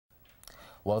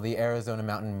Well, the Arizona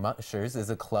Mountain Mushers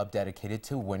is a club dedicated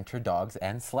to winter dogs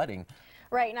and sledding.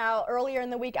 Right now, earlier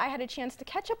in the week, I had a chance to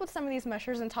catch up with some of these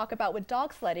mushers and talk about what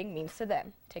dog sledding means to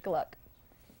them. Take a look.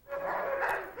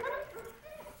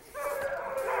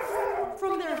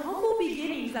 From their humble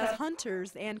beginnings as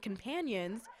hunters and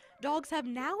companions, dogs have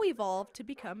now evolved to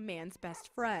become man's best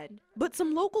friend. But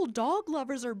some local dog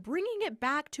lovers are bringing it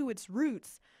back to its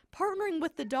roots, partnering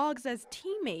with the dogs as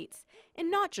teammates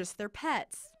and not just their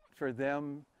pets. For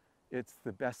them, it's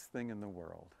the best thing in the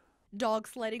world. Dog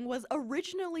sledding was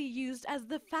originally used as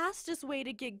the fastest way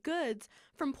to get goods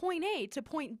from point A to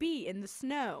point B in the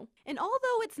snow. And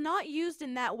although it's not used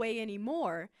in that way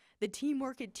anymore, the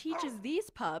teamwork it teaches these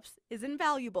pups is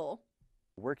invaluable.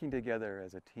 Working together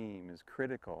as a team is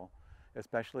critical,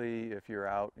 especially if you're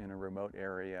out in a remote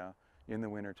area in the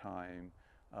wintertime.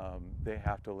 They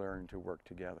have to learn to work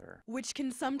together. Which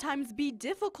can sometimes be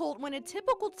difficult when a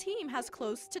typical team has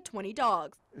close to 20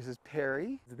 dogs. This is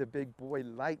Perry, the big boy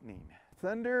Lightning.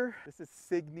 Thunder, this is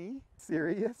Signy,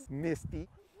 Sirius, Misty,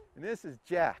 and this is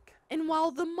Jack. And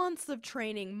while the months of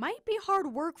training might be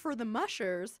hard work for the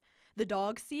mushers, the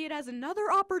dogs see it as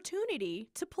another opportunity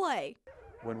to play.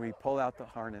 When we pull out the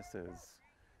harnesses,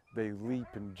 they leap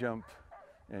and jump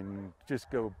and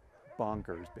just go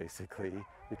bonkers, basically,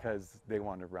 because they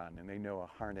want to run, and they know a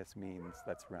harness means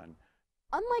let's run.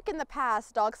 Unlike in the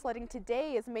past, dog sledding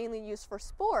today is mainly used for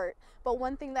sport, but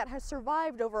one thing that has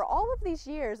survived over all of these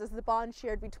years is the bond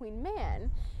shared between man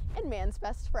and man's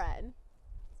best friend.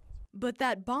 But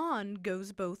that bond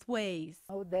goes both ways.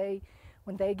 Oh,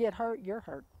 when they get hurt, you're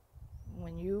hurt.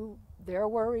 When they're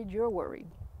worried, you're worried.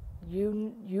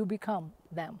 You become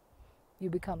them. You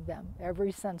become them,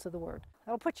 every sense of the word.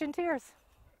 That'll put you in tears.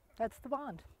 That's the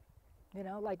bond. You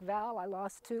know, like Val, I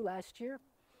lost 2 last year.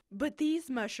 But these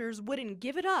mushers wouldn't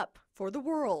give it up for the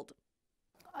world.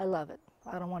 I love it.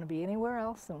 I don't want to be anywhere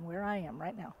else than where I am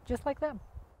right now, just like them.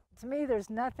 To me, there's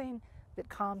nothing that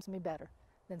calms me better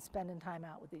than spending time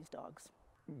out with these dogs.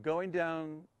 Going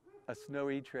down a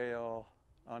snowy trail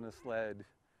on a sled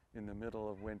in the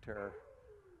middle of winter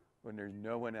when there's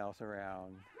no one else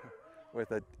around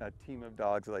with a team of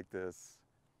dogs like this,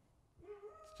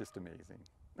 it's just amazing.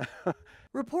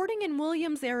 Reporting in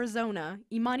Williams, Arizona,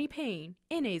 Imani Payne,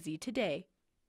 NAZ Today.